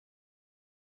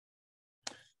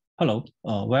Hello,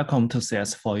 welcome to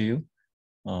CS4U.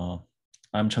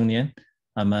 I'm Chengnian.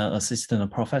 I'm an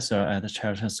assistant professor at the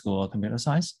Cheriton School of Computer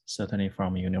Science, certainly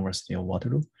from University of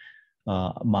Waterloo.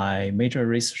 My major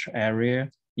research area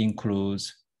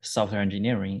includes software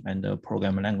engineering and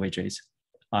programming languages.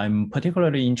 I'm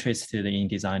particularly interested in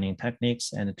designing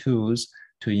techniques and tools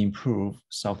to improve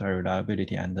software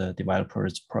reliability and the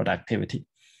developers' productivity.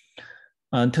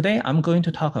 Today, I'm going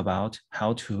to talk about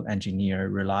how to engineer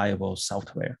reliable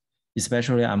software.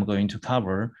 Especially, I'm going to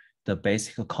cover the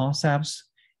basic concepts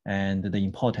and the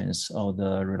importance of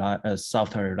the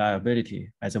software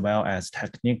reliability, as well as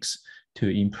techniques to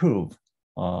improve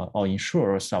or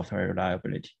ensure software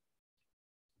reliability.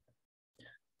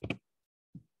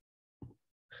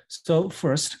 So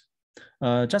first,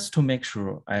 just to make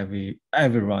sure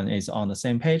everyone is on the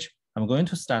same page, I'm going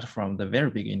to start from the very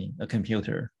beginning, the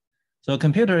computer. So a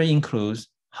computer includes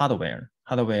hardware.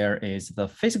 Hardware is the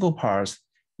physical parts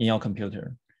in your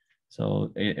computer.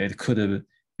 So it could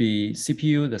be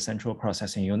CPU, the central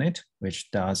processing unit,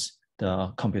 which does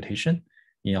the computation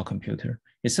in your computer.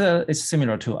 It's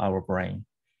similar to our brain.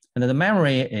 And the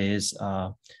memory is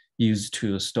used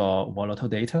to store volatile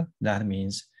data. That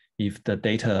means if the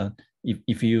data,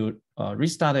 if you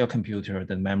restart your computer,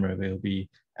 the memory will be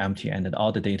empty and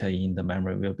all the data in the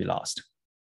memory will be lost.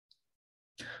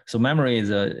 So memory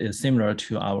is similar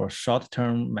to our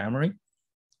short-term memory,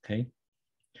 okay?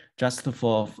 Just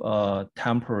for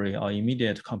temporary or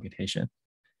immediate computation.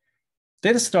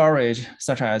 Data storage,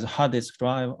 such as hard disk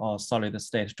drive or solid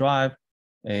state drive,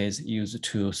 is used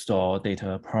to store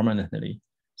data permanently.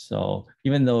 So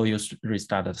even though you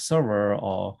restart the server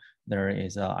or there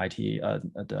is a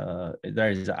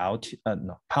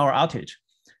power outage,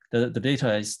 the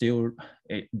data is still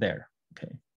there.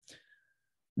 Okay.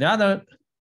 The other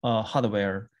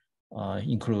hardware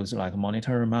includes like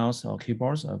monitor, mouse, or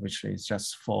keyboards, which is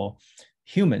just for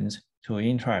humans to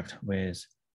interact with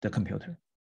the computer.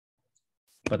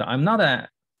 But I'm not an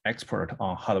expert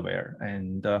on hardware,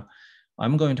 and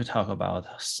I'm going to talk about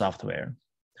software.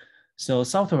 So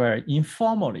software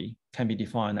informally can be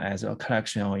defined as a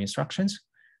collection of instructions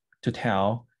to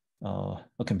tell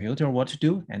a computer what to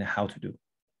do and how to do.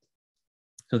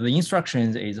 So the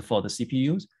instructions is for the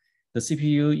CPUs. The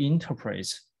CPU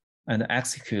interprets and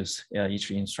executes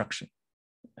each instruction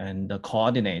and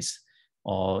coordinates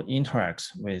or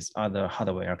interacts with other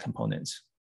hardware components.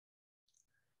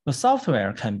 The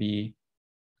software can be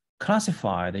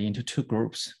classified into two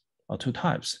groups or two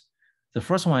types. The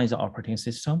first one is the operating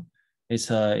system. It's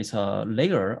a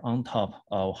layer on top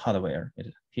of hardware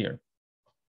here.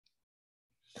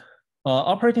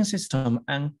 Operating system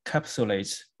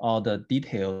encapsulates all the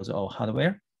details of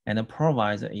hardware and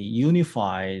provides a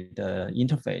unified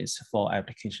interface for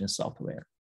application software.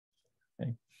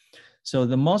 Okay. So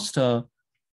the most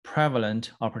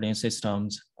prevalent operating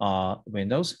systems are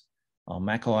Windows,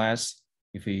 Mac OS.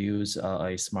 If you use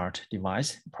a smart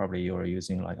device, probably you're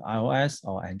using like iOS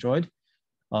or Android.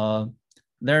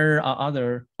 There are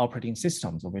other operating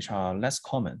systems which are less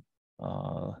common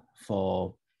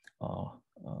for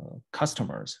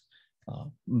customers,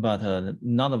 but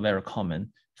not very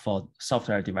common for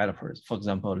software developers. For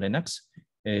example, Linux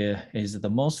is the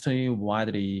most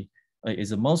widely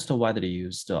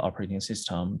used operating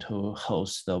system to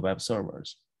host the web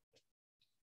servers.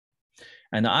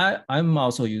 And I'm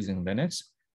also using Linux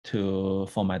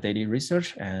for my daily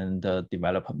research and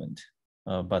development.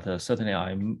 But certainly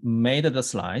I made the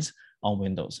slides on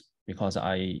Windows because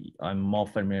I'm more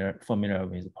familiar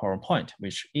with PowerPoint,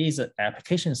 which is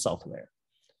application software.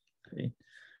 Okay.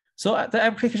 So the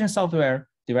application software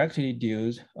directly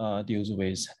deals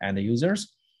with end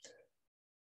users.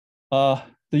 The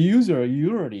user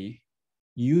usually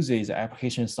uses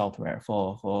application software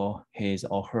for his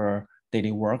or her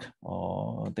daily work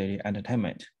or daily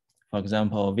entertainment. For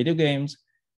example, video games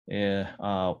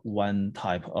are one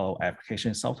type of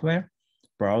application software.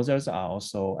 Browsers are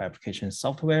also application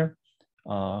software.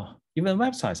 Even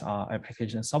websites are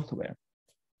application software.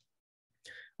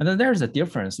 And then there's a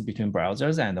difference between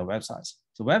browsers and the websites.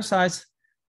 So websites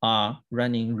are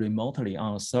running remotely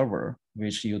on a server,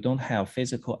 which you don't have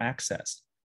physical access,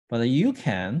 but you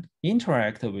can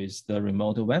interact with the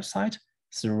remote website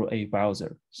through a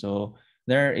browser. So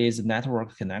there is a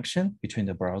network connection between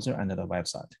the browser and the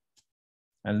website.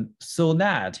 And so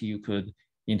that you could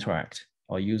interact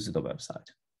or use the website.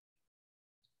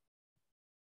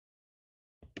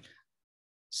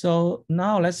 So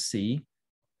now let's see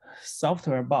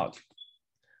software bug.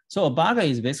 So a bug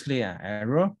is basically an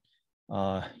error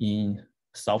in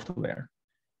software.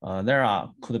 There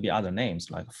could be other names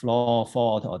like flaw,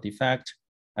 fault, or defect.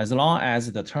 as long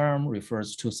as the term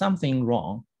refers to something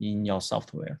wrong in your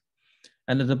software.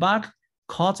 And the bug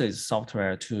causes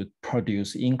software to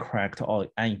produce incorrect or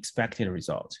unexpected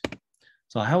results.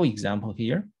 So I have an example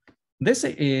here. This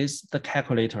is the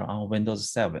calculator on Windows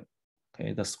 7,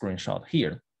 okay, the screenshot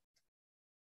here.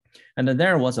 And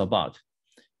there was a bug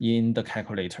in the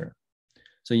calculator.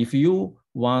 So if you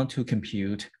want to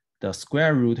compute the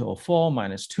square root of 4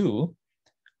 minus 2,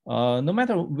 no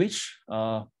matter which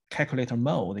calculator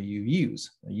mode you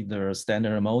use, either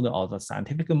standard mode or the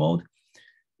scientific mode,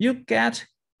 you get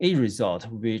a result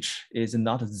which is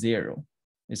not 0.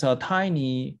 It's a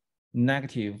tiny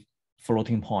negative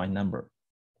floating point number,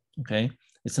 okay?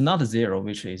 It's not 0,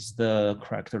 which is the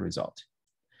correct result.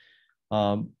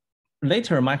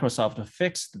 Later, Microsoft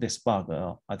fixed this bug,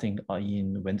 I think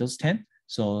in Windows 10.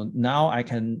 So now I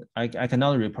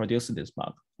cannot reproduce this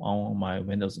bug on my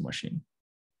Windows machine.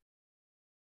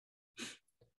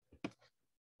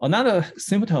 Another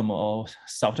symptom of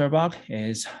software bug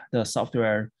is the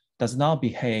software does not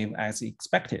behave as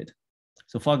expected.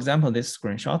 So for example, this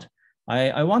screenshot,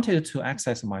 I wanted to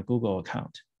access my Google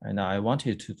account and I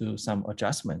wanted to do some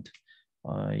adjustment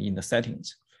in the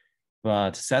settings.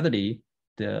 But sadly,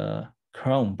 the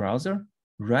Chrome browser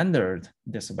rendered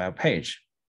this web page,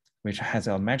 which has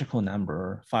a magical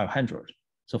number 500.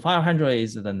 So 500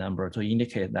 is the number to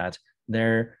indicate that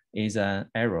there is an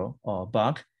error or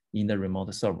bug in the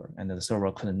remote server, and the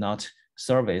server could not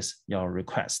service your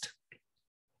request.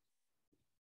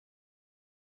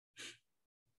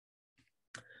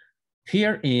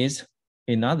 Here is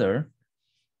another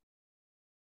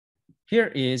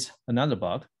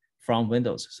bug from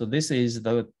Windows. So this is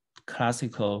the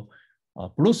classical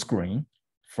blue screen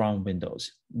from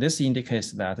Windows. This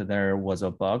indicates that there was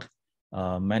a bug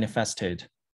manifested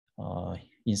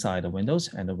inside the Windows,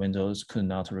 and the Windows could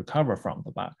not recover from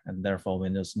the bug, and therefore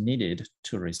Windows needed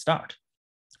to restart.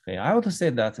 Okay, I would say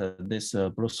that this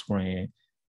blue screen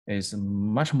is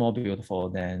much more beautiful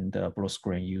than the blue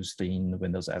screen used in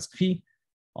Windows XP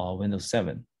or Windows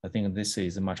 7. I think this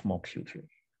is much more cuter.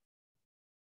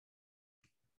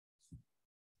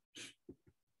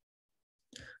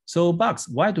 So bugs,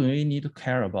 why do we need to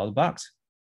care about bugs?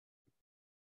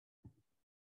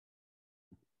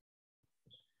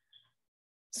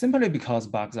 Simply because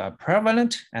bugs are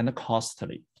prevalent and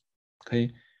costly,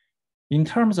 okay? In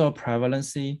terms of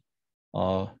prevalency,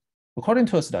 according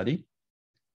to a study,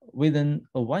 within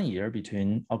 1 year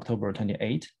between October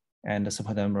 28 and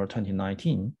September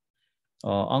 2019,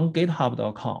 on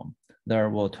github.com, there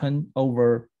were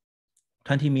over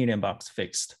 20 million bugs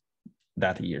fixed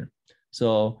that year.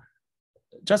 So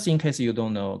just in case you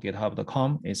don't know,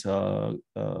 github.com is a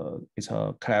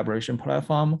collaboration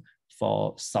platform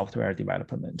for software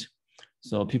development.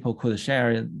 So people could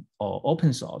share or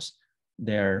open source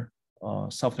their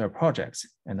software projects,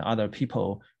 and other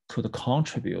people could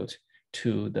contribute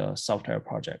to the software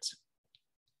projects.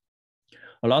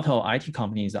 A lot of IT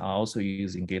companies are also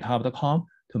using github.com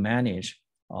to manage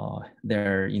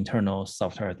their internal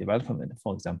software development.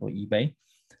 For example, eBay.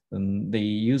 They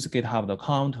use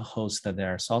github.com to host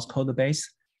their source code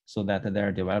base so that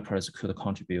their developers could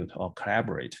contribute or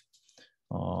collaborate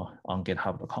on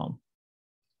github.com.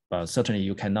 But certainly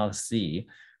you cannot see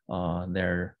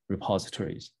their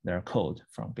repositories, their code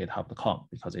from github.com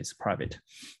because it's private.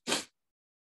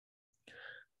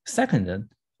 Second,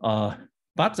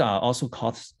 bugs are also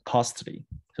costly.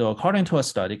 So according to a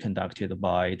study conducted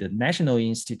by the National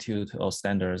Institute of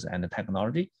Standards and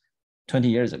Technology 20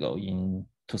 years ago in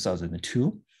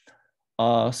 2002,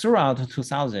 throughout the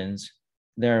 2000s,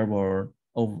 there were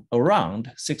around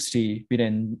 $60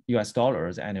 billion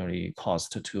annually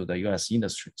cost to the US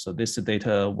industry. So this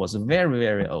data was very,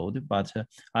 very old, but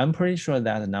I'm pretty sure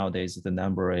that nowadays the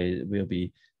number will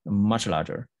be much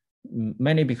larger,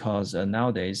 mainly because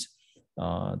nowadays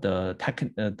the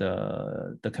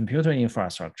computer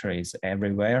infrastructure is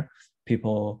everywhere.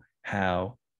 People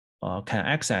can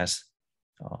access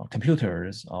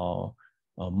computers or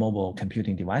mobile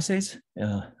computing devices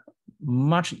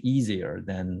much easier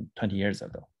than 20 years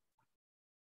ago.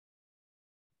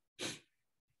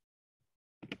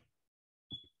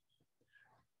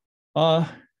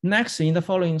 Next, in the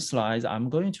following slides, I'm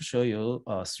going to show you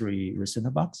 3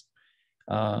 recent bugs.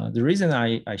 The reason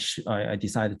I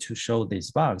decided to show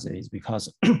these bugs is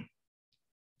because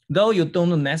though you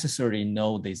don't necessarily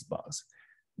know these bugs,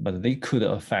 but they could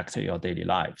affect your daily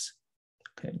lives.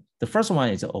 Okay. The first one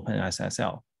is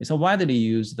OpenSSL. It's a widely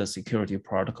used security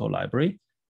protocol library.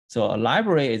 So a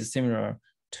library is similar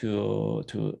to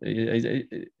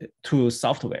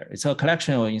software. It's a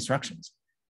collection of instructions.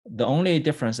 The only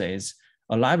difference is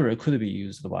a library could be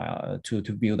used by, to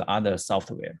build other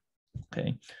software.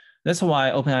 Okay, that's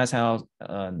why OpenSSL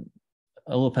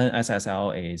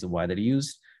is widely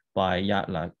used by,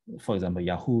 like, for example,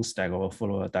 Yahoo, Stack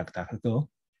Overflow, DuckDuckGo.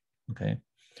 Okay,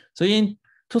 so in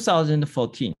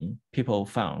 2014, people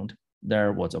found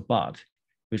there was a bug,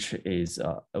 which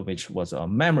was a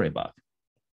memory bug,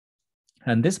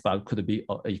 and this bug could be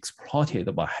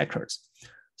exploited by hackers.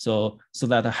 So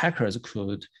that the hackers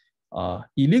could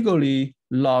illegally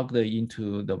log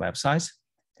into the websites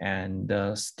and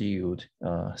steal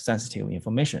sensitive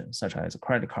information, such as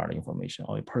credit card information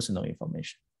or personal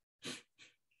information.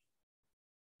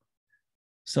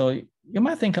 So you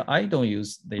might think I don't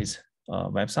use these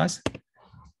websites,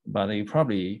 but you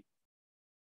probably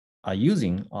are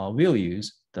using or will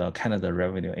use the Canada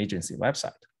Revenue Agency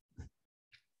website.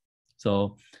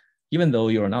 So even though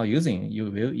you're not using,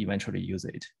 you will eventually use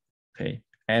it, okay,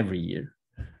 every year.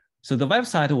 So the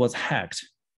website was hacked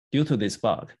due to this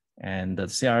bug, and the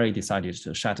CRA decided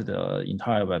to shut the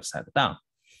entire website down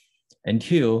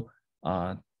until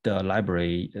the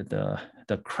library,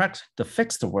 the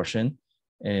fixed version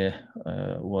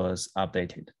was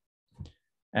updated.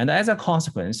 And as a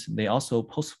consequence, they also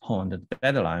postponed the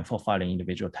deadline for filing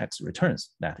individual tax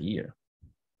returns that year.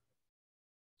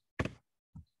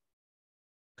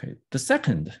 Okay, the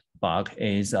second bug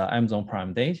is Amazon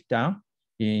Prime Day down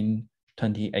in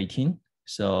 2018.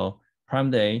 So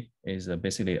Prime Day is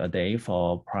basically a day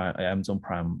for Amazon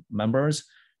Prime members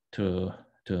to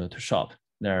shop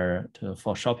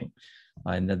for shopping,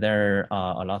 and there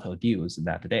are a lot of deals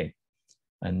that day.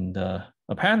 And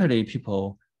apparently,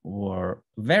 people were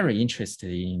very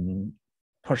interested in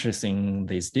purchasing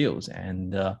these deals,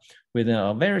 and within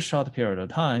a very short period of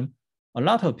time, a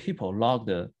lot of people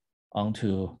logged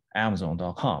onto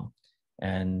Amazon.com,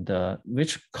 and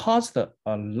which caused a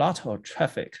lot of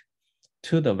traffic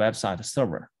to the website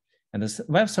server. And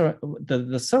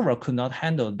the server could not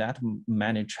handle that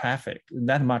much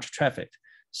traffic,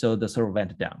 so the server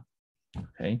went down.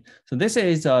 Okay, so this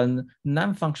is a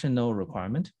non-functional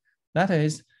requirement. That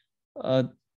is, the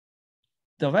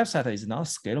website is not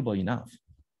scalable enough.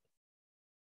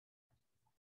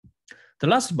 The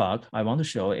last bug I want to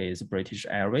show is British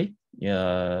Airways.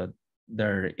 There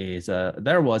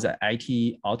was an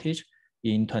IT outage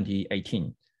in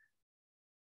 2018.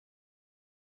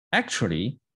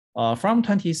 Actually, from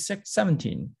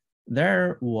 2017,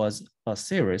 there was a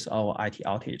series of IT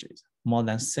outages, more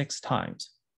than 6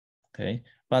 times. Okay,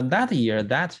 but that year,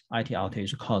 that IT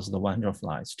outage caused the 100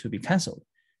 flights to be canceled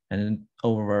and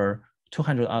over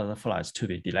 200 other flights to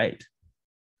be delayed.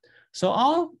 So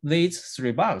all these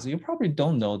 3 bugs, you probably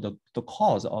don't know the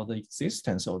cause or the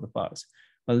existence of the bugs,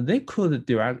 but they could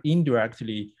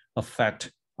indirectly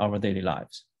affect our daily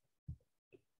lives.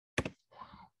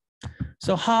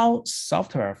 So how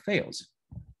software fails?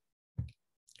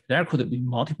 There could be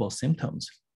multiple symptoms.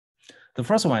 The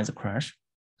first one is a crash.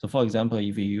 So for example,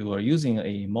 if you are using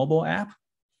a mobile app,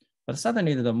 but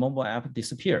suddenly the mobile app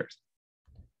disappears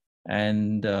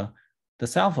and the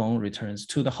cell phone returns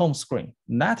to the home screen,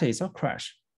 that is a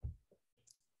crash.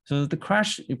 So the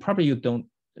crash,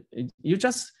 you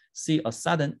just see a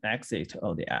sudden exit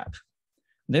of the app.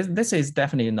 This is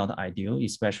definitely not ideal,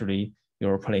 especially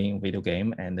you're playing video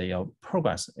game and your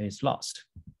progress is lost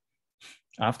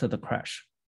after the crash.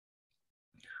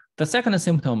 The second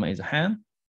symptom is hang.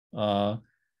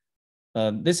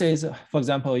 This is, for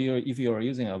example, if you're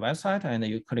using a website and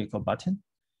you click a button,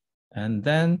 and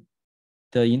then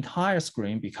the entire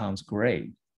screen becomes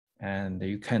gray and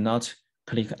you cannot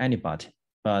click any button,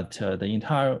 but the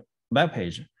entire web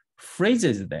page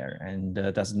freezes there and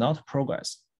does not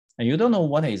progress. And you don't know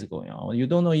what is going on. You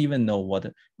don't even know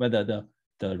whether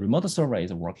the remote server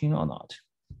is working or not.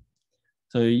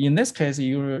 So in this case,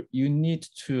 you need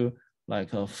to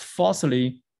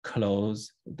forcibly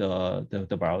close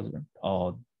the browser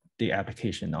or the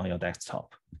application on your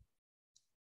desktop.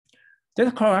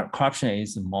 Data corruption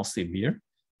is more severe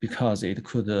because it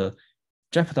could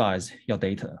jeopardize your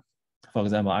data. For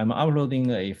example, I'm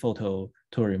uploading a photo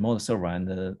to a remote server,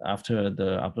 and after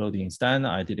the uploading is done,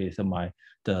 I delete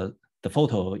the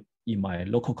photo in my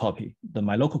local copy,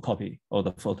 my local copy of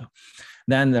the photo.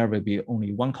 Then there will be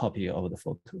only 1 copy of the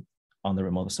photo on the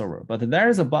remote server. But there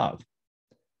is a bug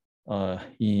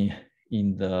in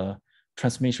the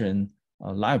transmission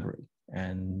library,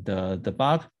 and the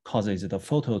bug causes the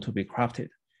photo to be corrupted.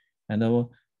 And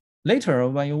later,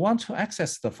 when you want to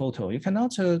access the photo, you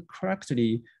cannot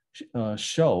correctly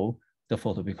show the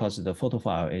photo because the photo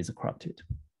file is corrupted.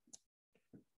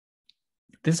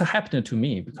 This happened to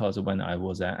me because when I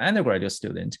was an undergraduate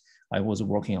student, I was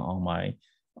working on my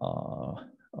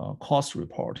course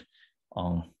report,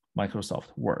 on Microsoft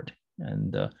Word,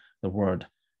 and the Word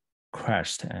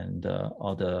crashed, and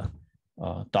all the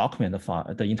document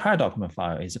file, the entire document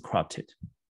file is corrupted.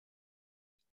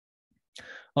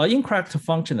 Incorrect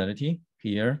functionality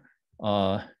here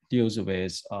deals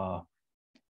with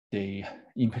the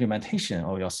implementation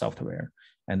of your software,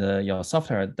 and your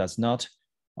software does not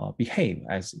behave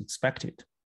as expected.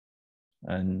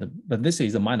 But this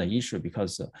is a minor issue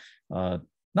because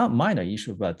not minor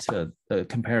issue, but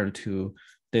compared to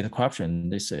data corruption,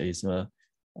 this is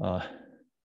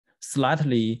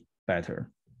slightly better.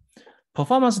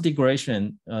 Performance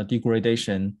degradation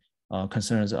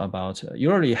concerns about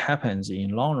usually happens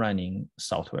in long-running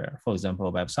software. For example,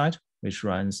 a website which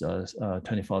runs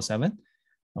 24/7.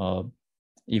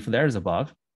 If there is a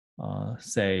bug,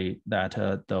 say that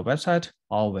the website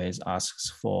always asks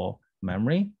for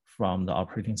memory from the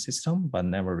operating system, but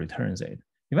never returns it.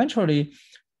 Eventually,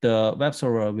 the web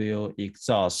server will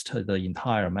exhaust the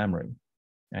entire memory,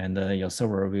 and your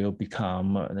server will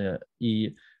become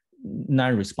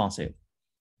non-responsive.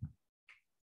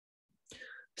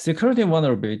 Security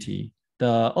vulnerability.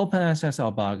 The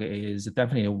OpenSSL bug is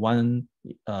definitely one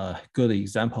good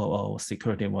example of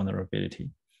security vulnerability,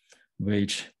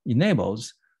 which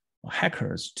enables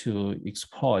hackers to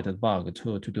exploit the bug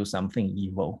to do something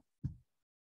evil.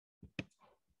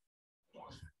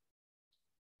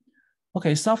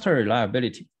 Okay, software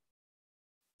reliability.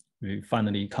 We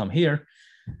finally come here.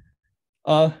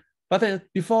 But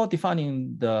before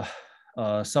defining the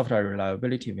software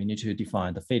reliability, we need to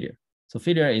define the failure. So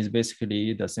failure is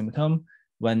basically the symptom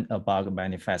when a bug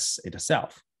manifests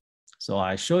itself. So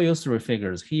I show you 3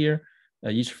 figures here.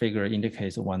 Each figure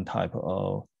indicates one type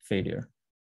of failure.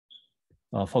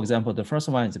 For example, the first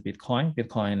one is Bitcoin.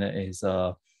 Bitcoin is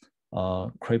a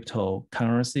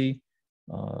cryptocurrency.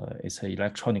 It's an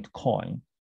electronic coin.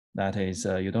 That is,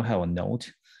 you don't have a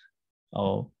note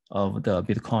of the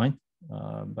Bitcoin,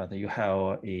 but you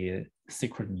have a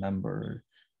secret number,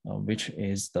 which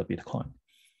is the Bitcoin.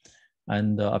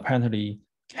 And apparently,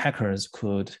 hackers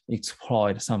could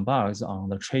exploit some bugs on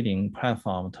the trading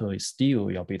platform to steal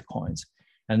your Bitcoins.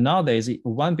 And nowadays,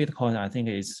 1 Bitcoin, I think,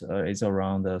 is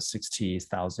around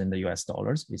 $60,000 US.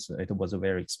 It was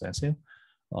very expensive.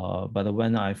 But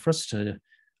when I first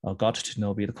got to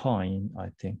know Bitcoin,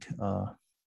 I think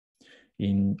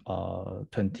in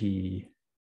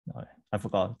I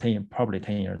forgot, probably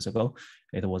 10 years ago,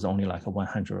 it was only like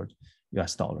 $100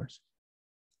 US.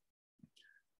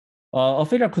 A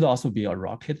failure could also be a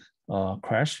rocket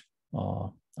crash.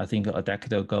 I think a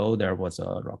decade ago, there was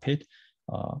a rocket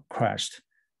crashed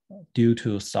due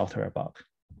to software bug.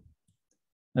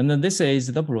 And then this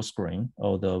is the blue screen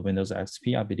of the Windows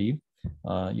XP, I believe.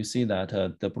 You see that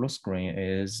the blue screen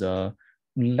is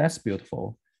less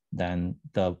beautiful than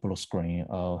the blue screen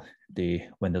of the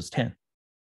Windows 10.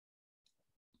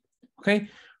 Okay,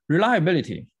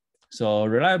 reliability. So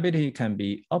reliability can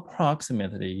be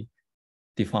approximately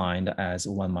defined as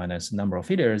 1 minus number of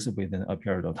failures within a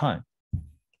period of time.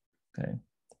 Okay,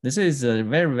 this is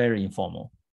very, very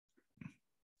informal.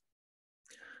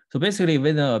 So basically,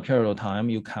 within a period of time,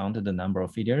 you count the number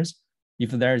of failures.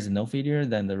 If there is no failure,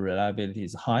 then the reliability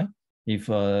is high. If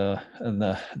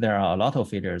there are a lot of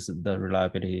failures, the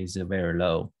reliability is very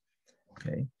low.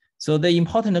 Okay, so the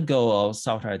important goal of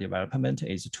software development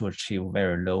is to achieve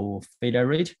very low failure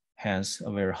rate, hence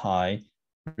a very high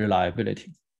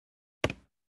reliability.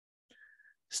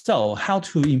 So how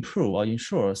to improve or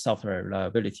ensure software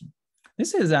reliability?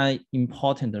 This is an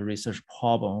important research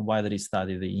problem widely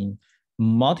studied in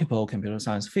multiple computer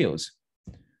science fields.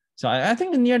 So I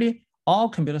think nearly all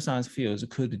computer science fields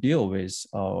could deal with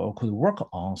or could work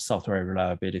on software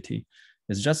reliability.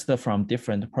 It's just from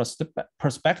different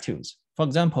perspectives. For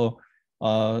example,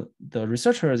 the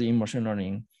researchers in machine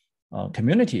learning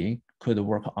community could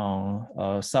work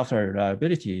on software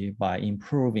reliability by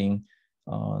improving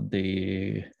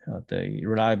the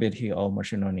reliability of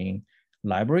machine learning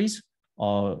libraries,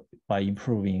 or by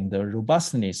improving the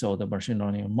robustness of the machine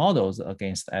learning models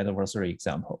against adversary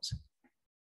examples.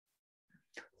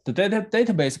 The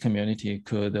database community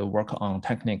could work on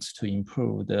techniques to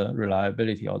improve the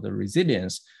reliability or the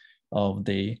resilience of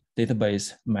the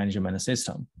database management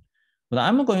system. But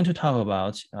I'm going to talk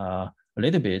about a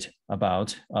little bit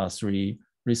about 3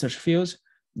 research fields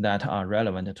that are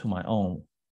relevant to my own.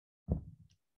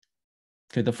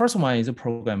 Okay, the first one is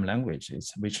programming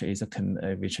languages, which is a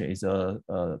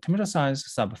computer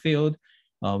science subfield,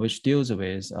 which deals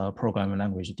with programming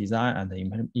language design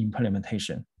and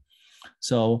implementation.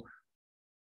 So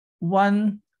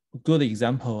one good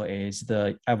example is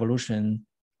the evolution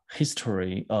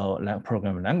history of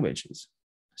programming languages.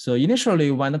 So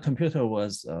initially, when the computer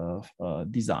was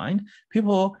designed,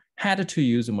 people had to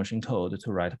use machine code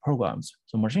to write programs.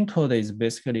 So machine code is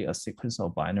basically a sequence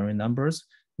of binary numbers,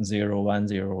 0, 1,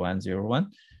 0, 1, 0,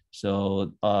 1.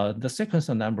 So the sequence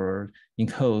of number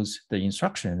encodes the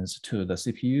instructions to the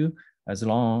CPU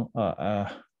along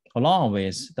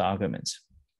with the arguments.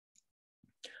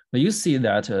 But you see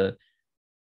that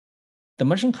the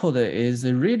machine code is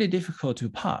really difficult to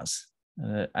parse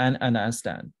and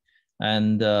understand.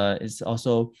 And it's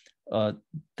also the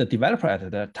developer at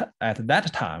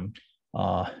that time,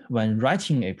 when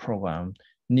writing a program,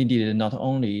 needed not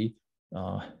only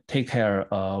take care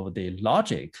of the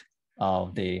logic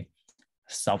of the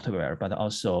software, but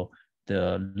also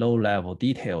the low-level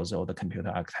details of the computer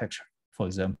architecture. For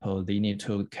example, they need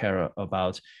to care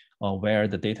about where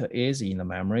the data is in the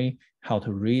memory, how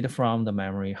to read from the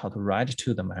memory, how to write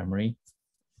to the memory,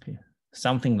 okay,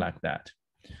 something like that.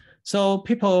 So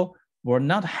people were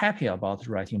not happy about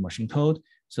writing machine code,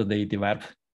 so they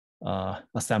developed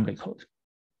assembly code.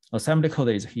 Assembly code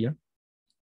is here.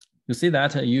 You see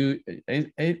that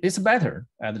it's better,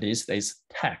 at least it's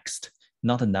text,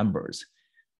 not numbers.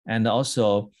 And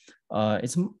also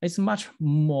it's much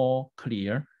more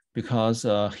clear because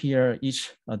here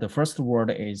the first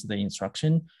word is the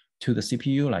instruction to the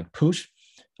CPU, like push.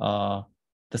 The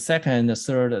second, the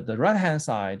third, the right-hand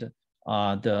side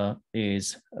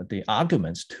is the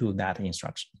arguments to that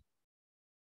instruction.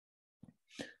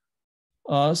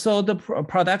 So the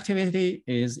productivity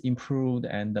is improved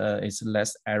and it's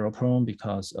less error prone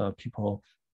because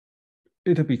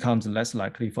it becomes less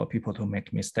likely for people to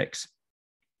make mistakes.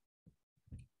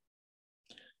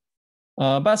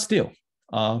 But still,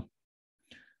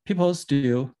 people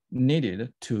still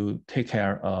needed to take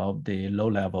care of the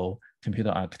low-level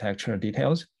computer architecture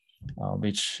details,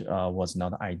 which was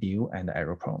not ideal and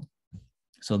error prone.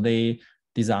 So they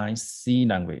designed C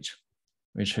language,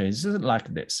 which is like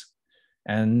this.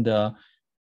 And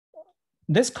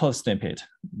this code snippet,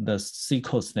 the C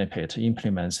code snippet,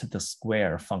 implements the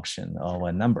square function of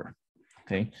a number.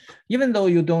 Okay, even though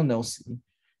you don't know C,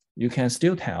 you can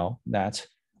still tell that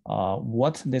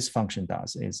what this function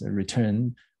does is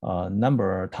return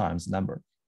number times number.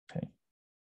 Okay.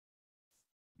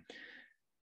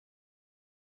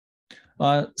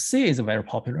 C is very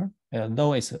popular,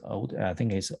 though it's old. I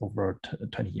think it's over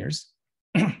 20 years.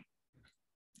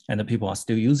 And the people are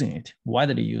still using it,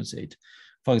 widely use it.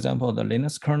 For example, the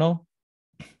Linux kernel,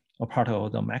 a part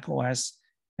of the Mac OS,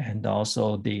 and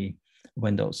also the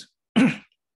Windows.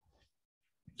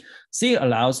 C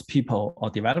allows people or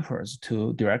developers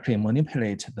to directly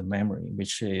manipulate the memory,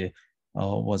 which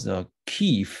was a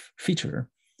key feature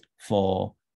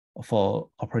for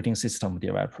operating system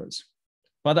developers.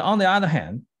 But on the other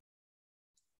hand,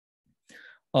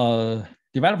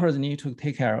 developers need to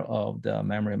take care of the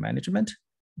memory management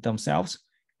themselves,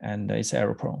 and it's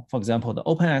error prone. For example, the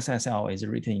OpenSSL is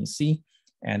written in C,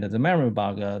 and the memory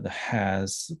bug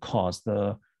has caused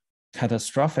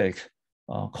catastrophic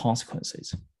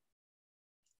consequences.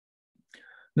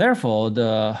 Therefore,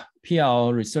 the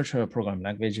PL researcher program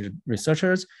language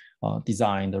researchers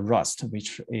designed Rust,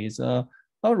 which is a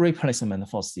replacement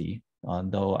for C,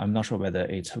 though I'm not sure whether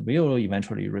it will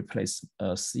eventually replace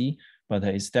C, but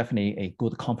it's definitely a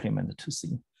good complement to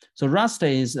C. So Rust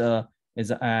is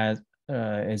as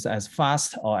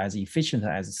fast or as efficient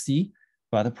as C,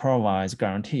 but provides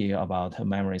guarantee about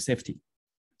memory safety.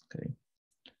 Okay.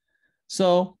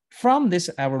 So from this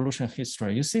evolution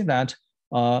history, you see that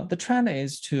the trend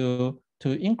is to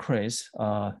increase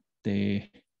the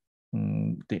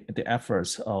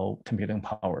efforts of computing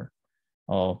power.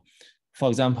 For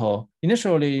example,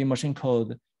 initially machine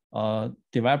code,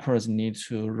 developers need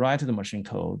to write the machine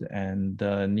code and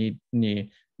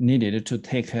needed to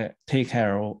take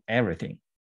care of everything.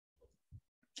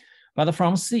 But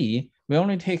from C, we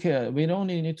only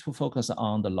need to focus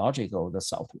on the logic of the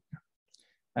software.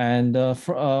 And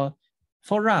for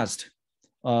Rust,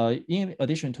 in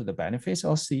addition to the benefits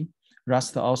of C,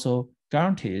 Rust also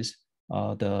guarantees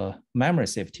the memory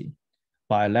safety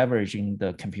by leveraging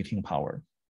the computing power.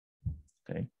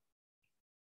 Okay.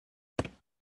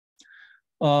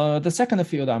 The second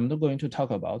field I'm going to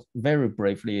talk about very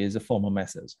briefly is formal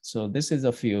methods. So this is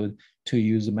a field to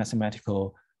use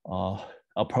mathematical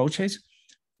approaches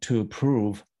to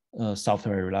prove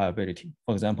software reliability.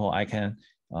 For example, I can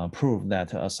prove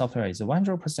that a software is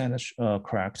 100%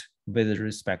 correct with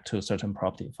respect to a certain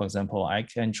property. For example, I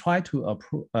can try to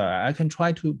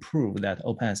prove that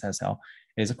OpenSSL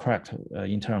is correct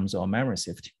in terms of memory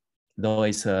safety, though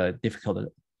it's a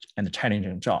difficult and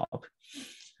challenging job.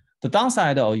 The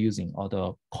downside of using, or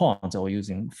the cons of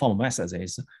using formal methods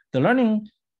is the learning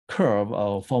curve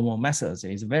of formal methods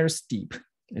is very steep.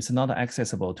 It's not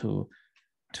accessible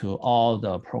to all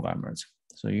the programmers.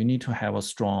 So you need to have a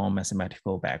strong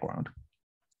mathematical background.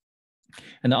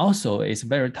 And also it's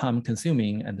very time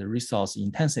consuming and resource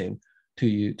intensive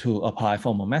to apply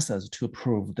formal methods to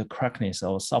prove the correctness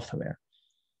of software.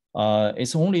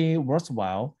 It's only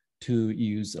worthwhile to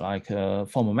use like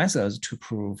formal methods to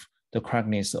prove the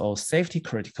correctness of safety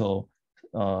critical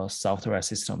software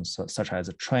systems, such as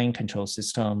train control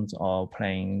systems or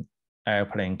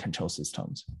airplane control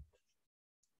systems.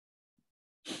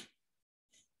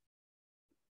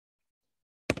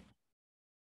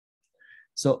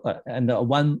 So, and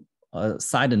one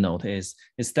side note is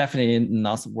it's definitely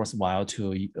not worthwhile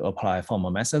to apply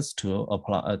formal methods to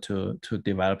apply to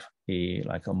develop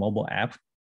like a mobile app,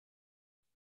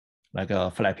 like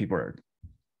a Flappy Bird.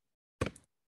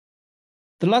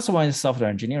 The last one is software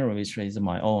engineering, which is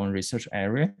my own research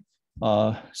area.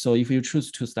 So if you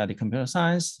choose to study computer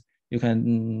science, you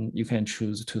can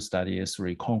choose to study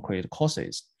 3 concrete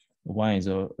courses. One is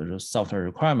a software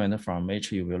requirement, from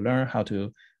which you will learn how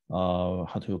to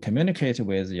communicate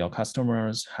with your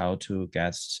customers, how to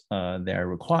get their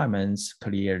requirements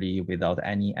clearly without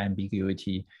any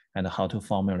ambiguity, and how to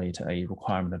formulate a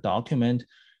requirement document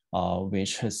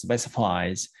which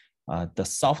specifies the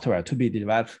software to be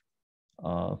developed.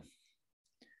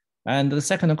 And the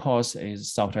second course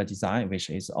is software design, which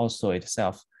is also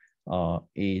itself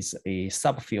is a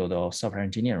subfield of software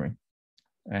engineering.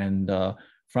 And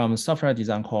from software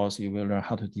design course, you will learn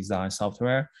how to design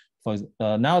software. For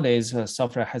nowadays,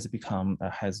 software has become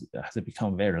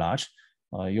very large.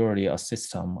 Usually a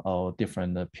system of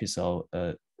different piece of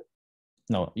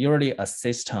usually a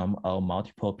system of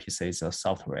multiple pieces of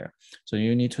software. So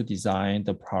you need to design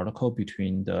the protocol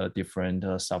between the different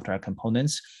software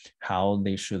components, how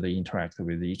they should interact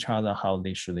with each other, how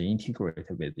they should integrate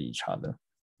with each other.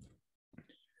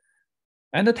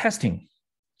 And the testing.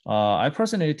 I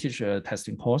personally teach a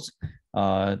testing course.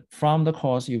 From the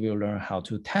course, you will learn how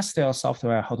to test your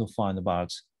software, how to find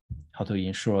bugs, how to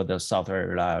ensure the software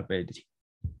reliability.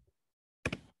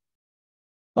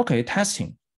 Okay,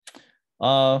 testing.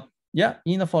 Yeah,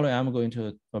 in the following, I'm going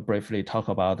to briefly talk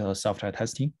about software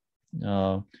testing.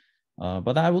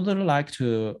 But I would like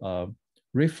to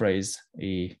rephrase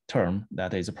a term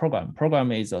that is a program.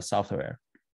 Program is a software,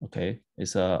 okay?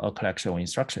 It's a collection of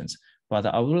instructions. But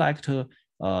I would like to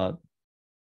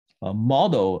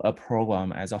model a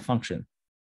program as a function.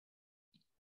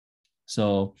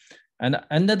 So,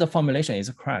 and the formulation is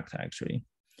correct, actually.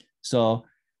 So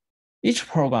each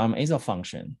program is a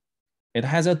function. It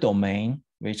has a domain,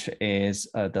 which is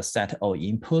the set of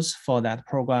inputs for that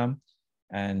program.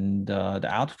 And the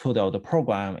output of the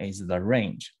program is the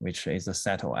range, which is a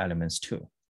set of elements too.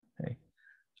 Okay.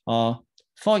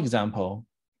 For example,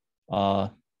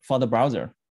 for the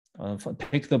browser,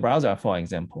 take the browser for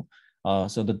example.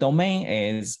 So the domain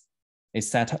is a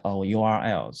set of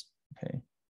URLs, okay?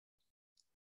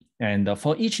 And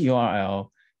for each URL,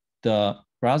 the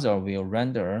browser will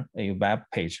render a web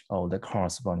page of the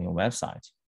corresponding website.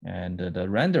 And the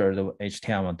rendered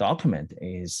HTML document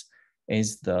is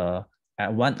the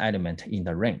one element in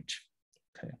the range,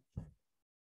 okay?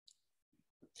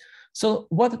 So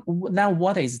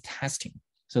what is testing?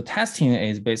 So testing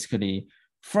is basically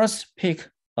first pick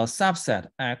a subset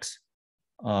X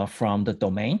from the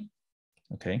domain,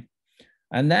 okay?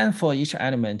 And then for each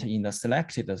element in the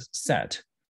selected set,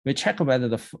 we check whether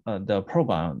the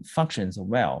program functions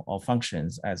well or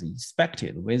functions as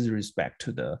expected with respect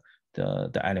to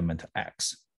the element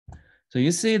X. So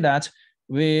you see that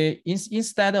we,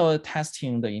 instead of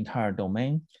testing the entire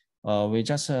domain, we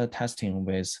just testing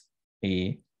with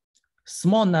a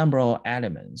small number of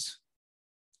elements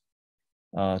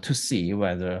to see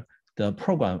whether the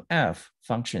program F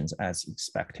functions as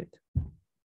expected.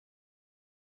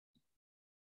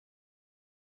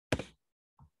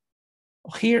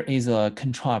 Here is a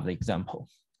contrived example.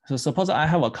 So suppose I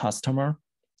have a customer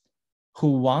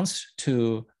who wants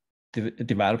to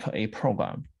develop a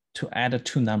program to add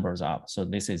 2 numbers up. So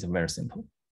this is very simple.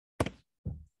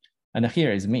 And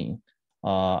here is me.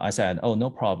 I said, oh, no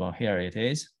problem, here it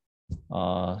is.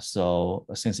 So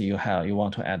since you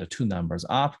want to add 2 numbers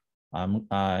up,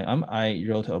 I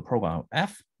wrote a program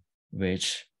F,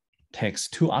 which takes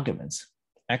 2 arguments,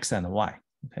 X and Y.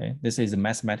 Okay, this is a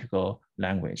mathematical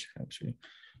language actually.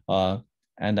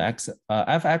 And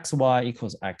fxy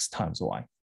equals X times Y.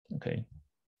 Okay.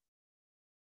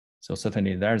 So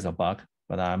certainly there's a bug,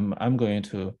 but I'm going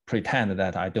to pretend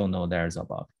that I don't know there's a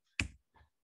bug.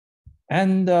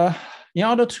 And in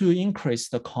order to increase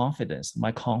the confidence,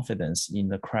 my confidence in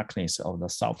the correctness of the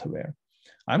software,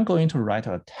 I'm going to write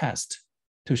a test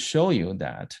to show you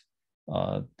that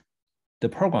the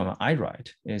program I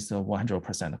write is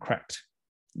 100% correct,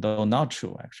 though not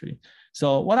true actually.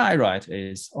 So what I write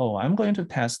is, oh, I'm going to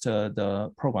test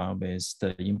the program with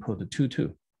the input 2,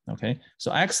 2. Okay,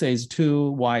 so X is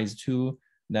 2, Y is 2,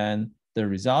 then the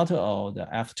result of the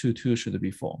F22 should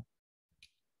be 4.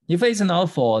 If it's not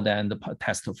 4, then the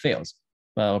test fails.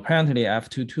 But apparently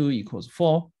F22 equals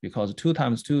 4 because 2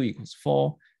 times 2 equals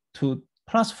 4, 2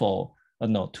 plus 4,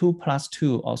 no, 2 plus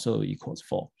 2 also equals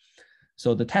 4.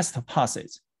 So the test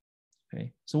passes.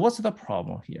 Okay, so what's the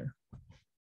problem here?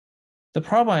 The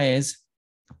problem is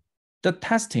the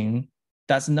testing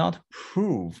does not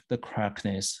prove the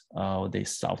correctness of the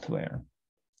software.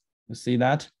 You see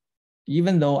that?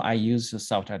 Even though I use the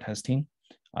software testing,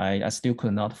 I still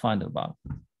could not find the bug.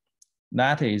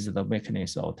 That is the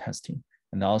weakness of testing.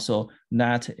 And also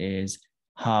that is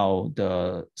how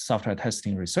the software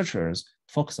testing researchers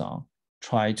focus on,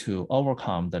 try to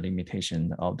overcome the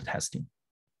limitation of the testing.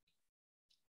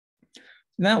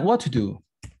 Now what to do?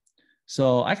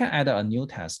 So I can add a new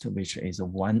test, which is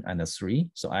 1 and 3.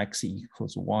 So X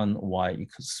equals 1, Y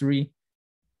equals 3.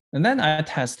 And then I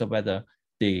test whether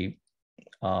the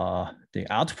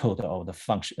output of the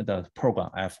function, the program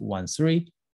F13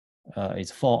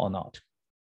 is 4 or not.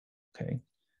 Okay,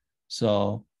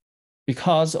 so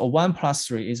because 1 plus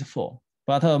 3 is 4,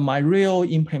 but my real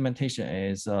implementation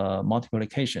is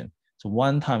multiplication. So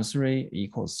 1 times 3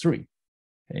 equals 3.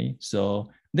 Okay, so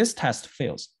this test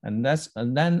fails, and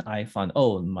then I find,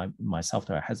 oh, my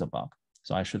software has a bug,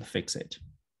 so I should fix it.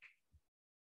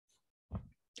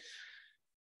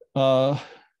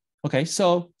 Okay,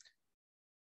 so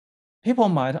people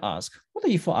might ask, what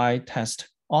if I test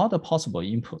all the possible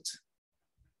inputs?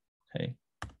 Okay,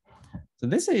 so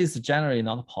this is generally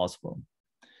not possible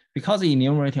because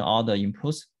enumerating all the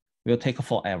inputs will take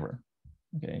forever.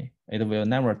 Okay, it will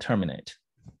never terminate.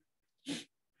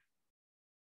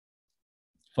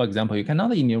 For example, you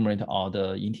cannot enumerate all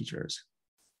the integers,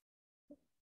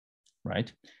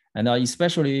 right? And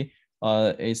especially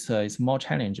it's more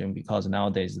challenging because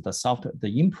nowadays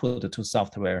the input to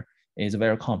software is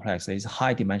very complex. It's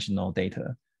high dimensional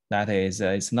data. That is,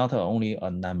 it's not only a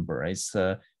number, it's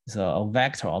a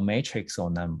vector or matrix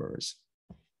of numbers.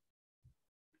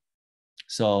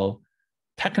 So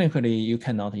technically you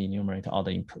cannot enumerate all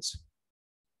the inputs.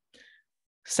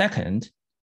 Second,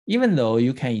 even though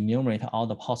you can enumerate all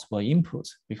the possible inputs,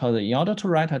 because in order to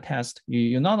write a test,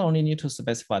 you not only need to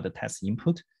specify the test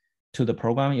input to the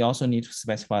program, you also need to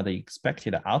specify the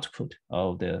expected output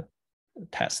of the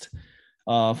test.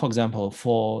 For example,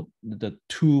 for the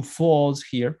 2 4s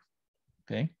here,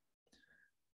 okay,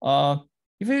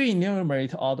 if you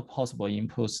enumerate all the possible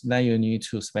inputs, then you need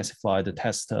to specify the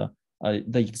test,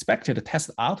 the expected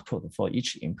test output for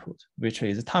each input, which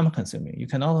is time consuming. You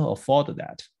cannot afford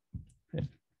that. Okay.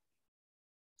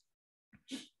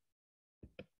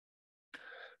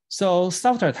 So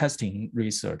software testing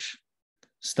research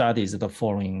studies the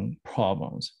following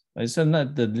problems. So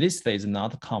the list is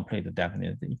not complete,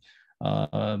 definitely,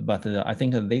 but I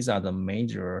think these are the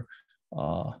major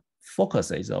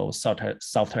focuses of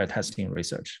software testing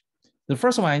research. The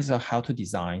first one is how to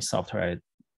design software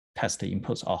test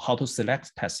inputs or how to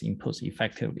select test inputs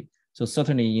effectively. So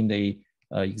certainly in the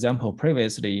example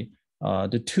previously,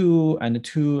 the 2 and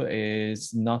 2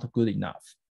 is not good enough.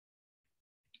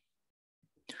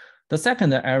 The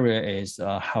second area is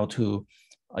how to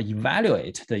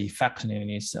evaluate the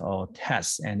effectiveness of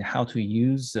tests and how to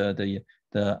use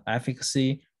the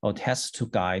efficacy of tests to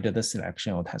guide the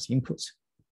selection of test inputs.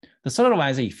 The third one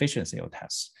is the efficiency of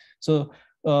tests. So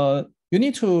you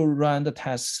need to run the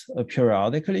tests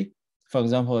periodically. For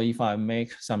example, if I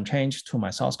make some change to my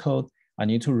source code, I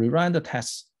need to rerun the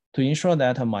tests to ensure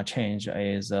that my change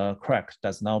is correct,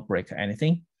 does not break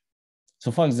anything. So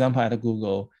for example, at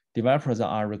Google, developers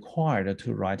are required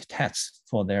to write tests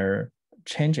for their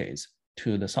changes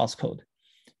to the source code.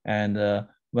 And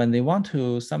when they want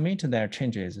to submit their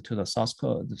changes to the source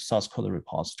code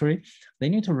repository, they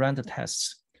need to run the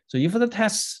tests. So if the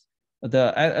tests,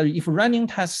 if running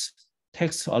tests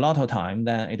takes a lot of time,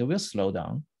 then it will slow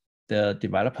down the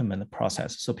development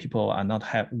process. So people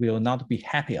will not be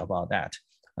happy about that.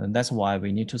 And that's why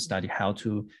we need to study how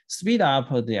to speed up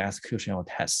the execution of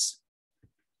tests.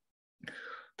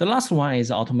 The last one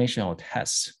is automation of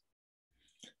tests.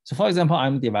 So for example,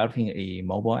 I'm developing a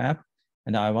mobile app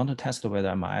and I want to test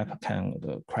whether my app can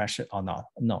crash or not.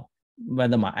 No,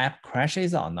 whether my app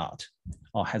crashes or not,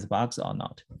 or has bugs or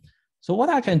not. So what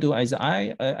I can do is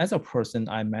as a person,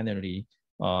 I manually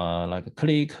like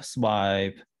click,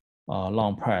 swipe,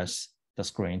 long press the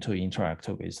screen to interact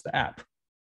with the app.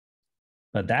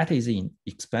 But that is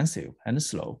expensive and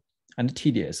slow and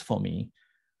tedious for me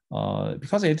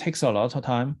because it takes a lot of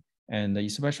time, and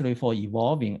especially for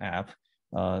evolving app,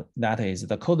 that is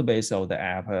the code base of the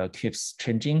app keeps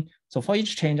changing. So for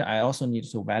each change, I also need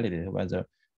to validate whether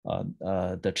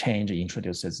the change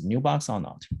introduces new bugs or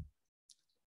not.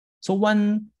 So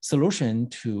one solution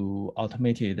to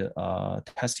automated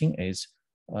testing is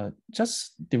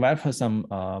just develop some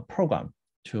program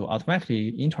to automatically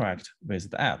interact with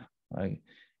the app. Right?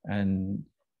 And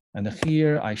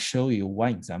here I show you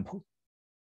one example.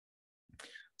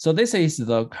 So this is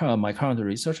my current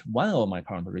research, one of my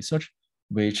current research,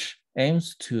 which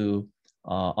aims to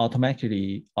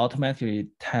automatically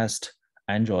test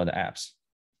Android apps.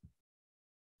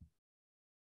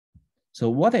 So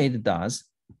what it does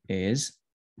is,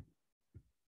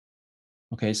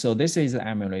 okay, so this is the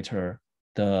emulator.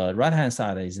 The right-hand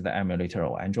side is the emulator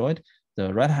of Android.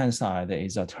 The right-hand side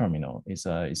is a terminal.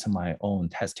 It's my own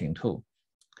testing tool,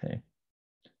 okay?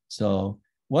 So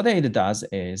what it does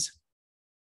is,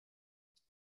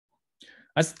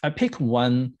 I pick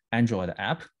one Android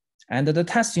app, and the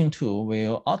testing tool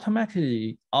will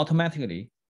automatically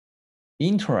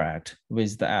interact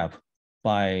with the app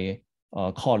by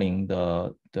calling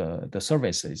the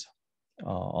services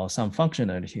or some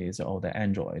functionalities of the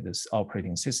Android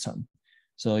operating system.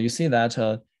 So you see that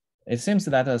it seems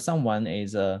that someone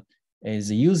is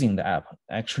using the app.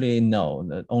 Actually,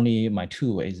 no, only my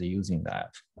tool is using the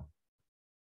app.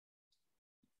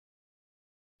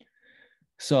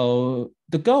 So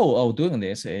the goal of doing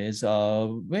this is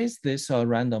with this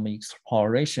random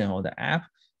exploration of the app.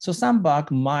 So some bug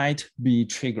might be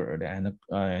triggered, and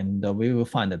we will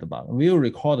find the bug. We will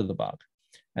record the bug,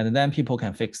 and then people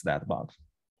can fix that bug.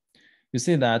 You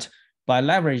see that by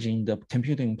leveraging the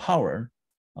computing power,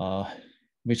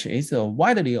 which is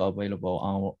widely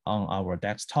available on our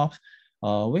desktop,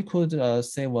 we could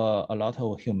save a lot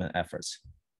of human efforts.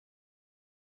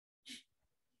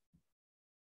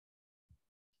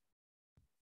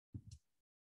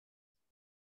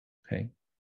 Okay.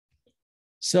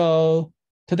 So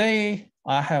today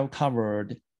I have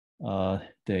covered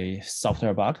the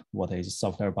software bug, what is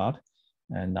software bug,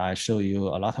 and I show you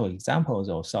a lot of examples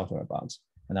of software bugs,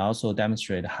 and I also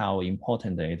demonstrate how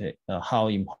important it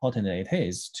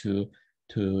is to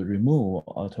remove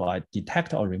or to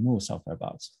detect or remove software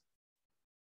bugs.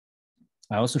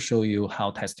 I also show you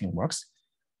how testing works.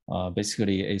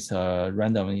 Basically, it's a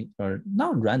randomly, or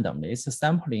not randomly, it's a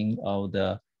sampling of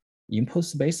the input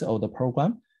space of the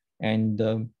program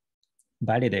and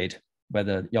validate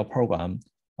whether your program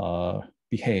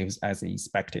behaves as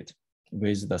expected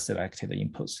with the selected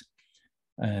inputs.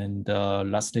 And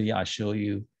lastly, I show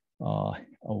you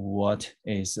what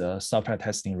is software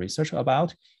testing research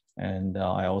about. And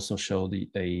I also show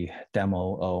a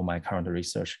demo of my current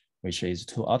research, which is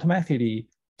to automatically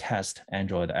test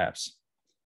Android apps.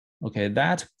 Okay,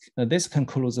 this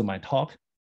concludes my talk.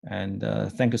 And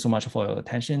thank you so much for your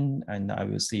attention. And I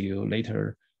will see you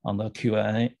later on the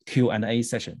Q&A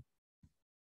session.